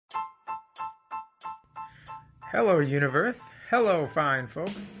Hello, universe. Hello, fine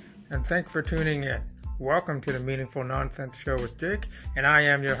folks. And thanks for tuning in. Welcome to the Meaningful Nonsense Show with Jake, and I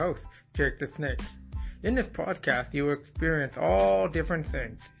am your host, Jake the Snake. In this podcast, you will experience all different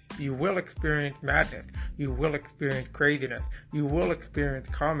things. You will experience madness. You will experience craziness. You will experience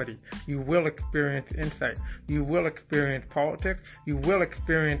comedy. You will experience insight. You will experience politics. You will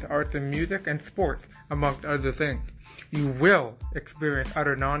experience arts and music and sports, amongst other things. You will experience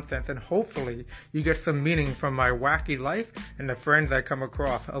utter nonsense, and hopefully you get some meaning from my wacky life and the friends I come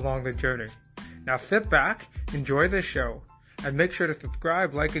across along the journey. Now sit back, enjoy this show, and make sure to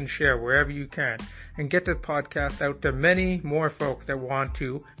subscribe, like, and share wherever you can, and get this podcast out to many more folks that want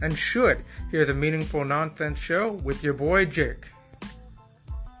to and should hear the Meaningful Nonsense Show with your boy Jake.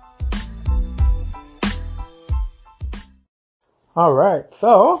 Alright,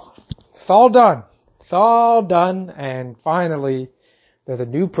 so it's all done. It's all done, and finally there's a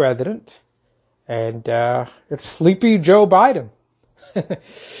new president, and it's Sleepy Joe Biden.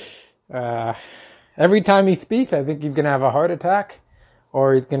 Every time he speaks, I think he's going to have a heart attack,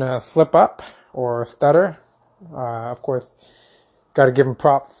 or he's going to slip up, or stutter. Of course, got to give him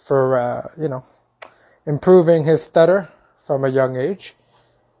props for, improving his stutter from a young age.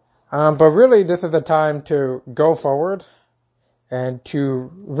 But really, this is a time to go forward and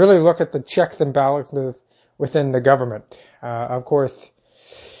to really look at the checks and balances within the government. Of course,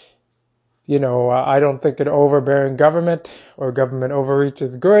 I don't think an overbearing government or government overreach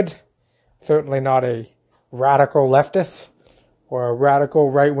is good. Certainly not a radical leftist or a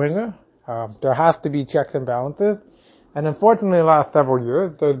radical right-winger. There has to be checks and balances. And unfortunately, the last several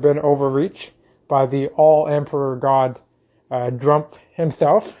years, there's been overreach by the all-emperor god, Trump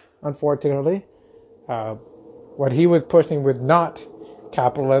himself, unfortunately. What he was pushing was not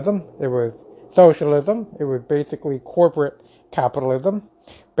capitalism. It was socialism. It was basically corporate capitalism,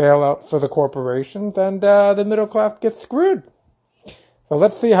 bailouts for the corporations, and the middle class gets screwed. So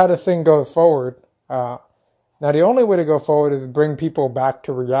let's see how this thing goes forward. Now the only way to go forward is to bring people back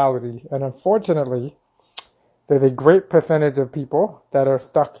to reality. And unfortunately, there's a great percentage of people that are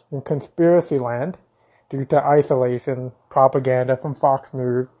stuck in conspiracy land due to isolation, propaganda from Fox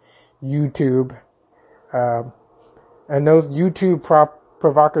News, YouTube, and those YouTube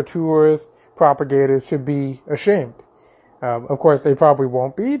provocateurs, propagators should be ashamed. Of course, they probably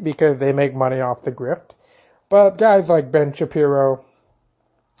won't be because they make money off the grift. But guys like Ben Shapiro,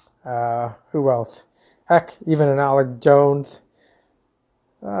 who else? Heck, even an Alex Jones,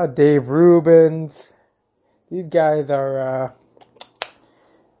 Dave Rubens. These guys are,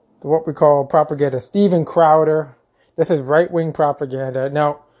 what we call propaganda. Steven Crowder. This is right-wing propaganda.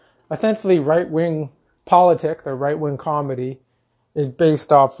 Now, essentially right-wing politics or right-wing comedy is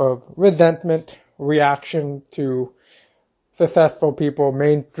based off of resentment, reaction to successful people,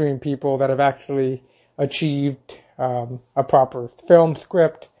 mainstream people that have actually achieved a proper film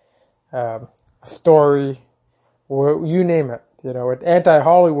script, a story, or you name it. It's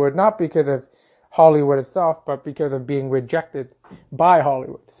anti-Hollywood, not because of Hollywood itself, but because of being rejected by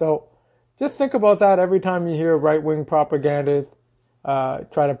Hollywood. So just think about that every time you hear right-wing propagandists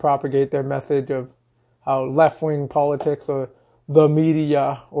try to propagate their message of how left-wing politics or the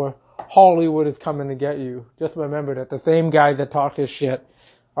media or Hollywood is coming to get you. Just remember that the same guys that talk this shit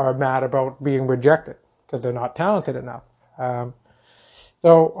are mad about being rejected because they're not talented enough.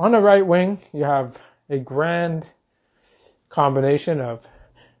 So on the right wing, you have a grand combination of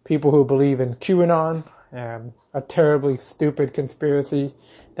people who believe in QAnon and a terribly stupid conspiracy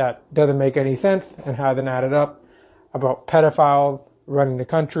that doesn't make any sense and hasn't added up about pedophiles running the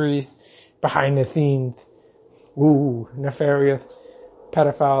country, behind the scenes, nefarious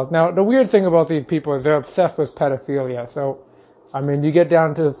pedophiles. Now, the weird thing about these people is they're obsessed with pedophilia. So, you get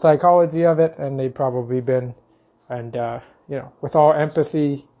down to the psychology of it, and they've probably been, and, with all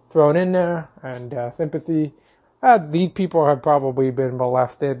empathy thrown in there, and sympathy, these people have probably been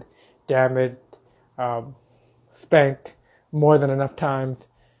molested, damaged, spanked more than enough times,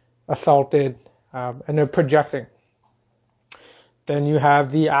 assaulted, and they're projecting. Then you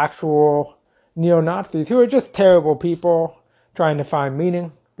have the actual neo-Nazis who are just terrible people trying to find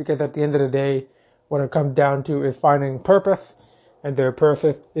meaning, because at the end of the day, what it comes down to is finding purpose, and their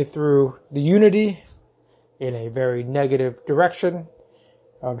purpose is through the unity in a very negative direction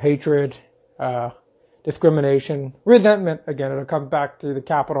of hatred, discrimination, resentment. Again, it'll come back to the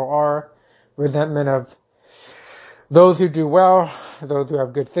capital R, resentment of those who do well, those who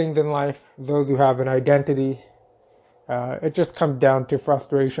have good things in life, those who have an identity. It just comes down to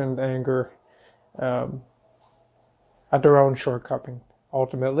frustration, anger, at their own shortcomings,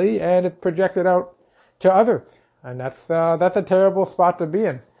 ultimately, and it's projected out to others. And that's a terrible spot to be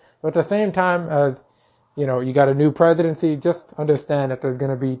in. But at the same time as you got a new presidency, just understand that there's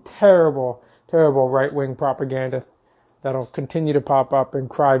going to be terrible, terrible right-wing propagandists that'll continue to pop up and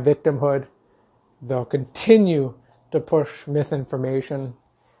cry victimhood. They'll continue to push misinformation,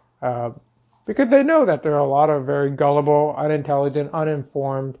 because they know that there are a lot of very gullible, unintelligent,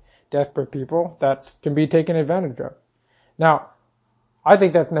 uninformed, desperate people that can be taken advantage of. Now, I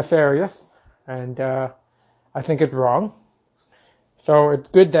think that's nefarious, and I think it's wrong. So it's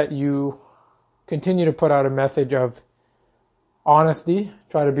good that you continue to put out a message of honesty,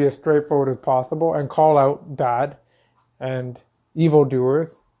 try to be as straightforward as possible, and call out bad and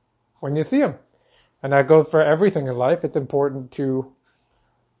evildoers when you see them. And that goes for everything in life. It's important to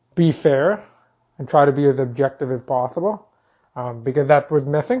be fair and try to be as objective as possible, because that's what's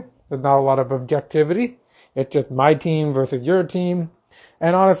missing. There's not a lot of objectivity. It's just my team versus your team.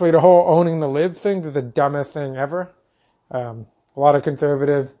 And honestly, the whole owning the libs thing is the dumbest thing ever. A lot of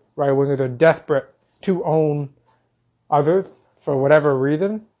conservative right-wingers are desperate to own others for whatever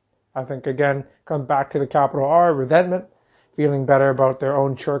reason. I think, again, comes back to the capital R, resentment, feeling better about their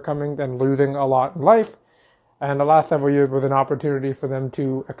own shortcomings and losing a lot in life. And the last several years was an opportunity for them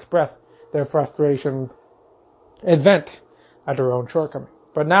to express their frustration and vent at their own shortcomings.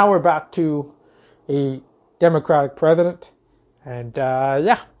 But now we're back to a Democratic president. And,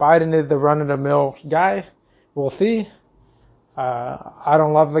 Biden is the run-of-the-mill guy. We'll see. I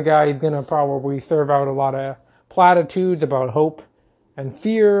don't love the guy. He's gonna probably serve out a lot of platitudes about hope and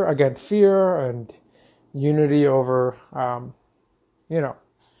fear against fear and unity over,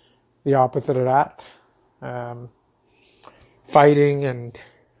 the opposite of that. Fighting and,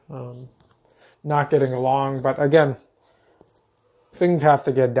 not getting along. But again, things have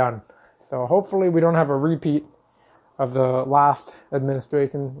to get done. So hopefully we don't have a repeat of the last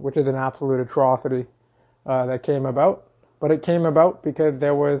administration, which is an absolute atrocity, that came about. But it came about because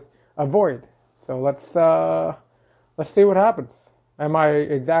there was a void. So let's see what happens. Am I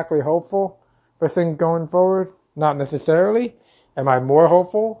exactly hopeful for things going forward? Not necessarily. Am I more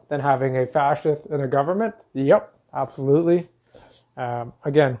hopeful than having a fascist in a government? Yep, absolutely.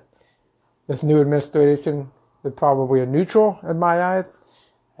 Again, this new administration is probably a neutral in my eyes.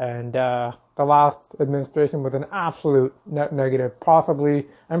 And the last administration was an absolute net negative, possibly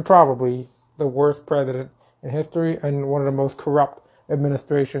and probably the worst president in history and one of the most corrupt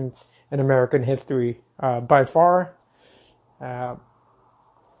administrations in American history by far.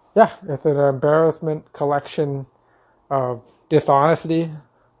 It's an embarrassment collection of dishonesty,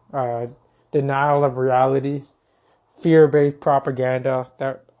 denial of reality, fear-based propaganda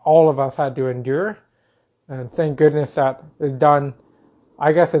that all of us had to endure. And thank goodness that is done,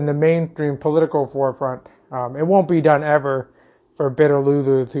 I guess, in the mainstream political forefront. It won't be done ever for bitter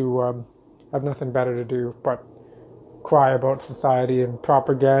losers who have nothing better to do but cry about society and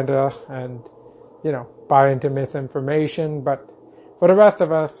propaganda and, buy into misinformation. But for the rest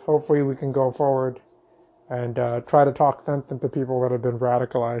of us, hopefully we can go forward and try to talk sense into people that have been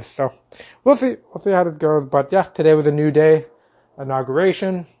radicalized. So we'll see. We'll see how this goes. But today was a new day,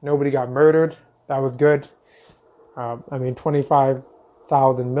 inauguration. Nobody got murdered. That was good.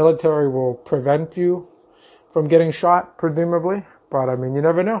 25,000 military will prevent you from getting shot, presumably. But you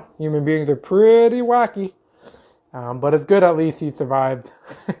never know. Human beings are pretty wacky. But it's good at least he survived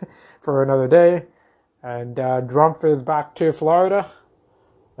for another day. And Trump is back to Florida.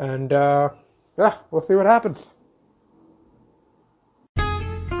 And we'll see what happens.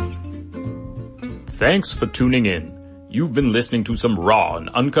 Thanks for tuning in. You've been listening to some raw and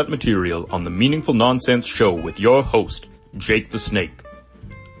uncut material on the Meaningful Nonsense Show with your host, Jake the Snake.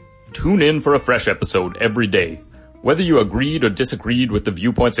 Tune in for a fresh episode every day. Whether you agreed or disagreed with the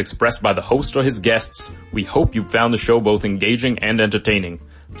viewpoints expressed by the host or his guests, we hope you found the show both engaging and entertaining.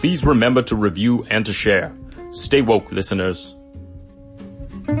 Please remember to review and to share. Stay woke, listeners.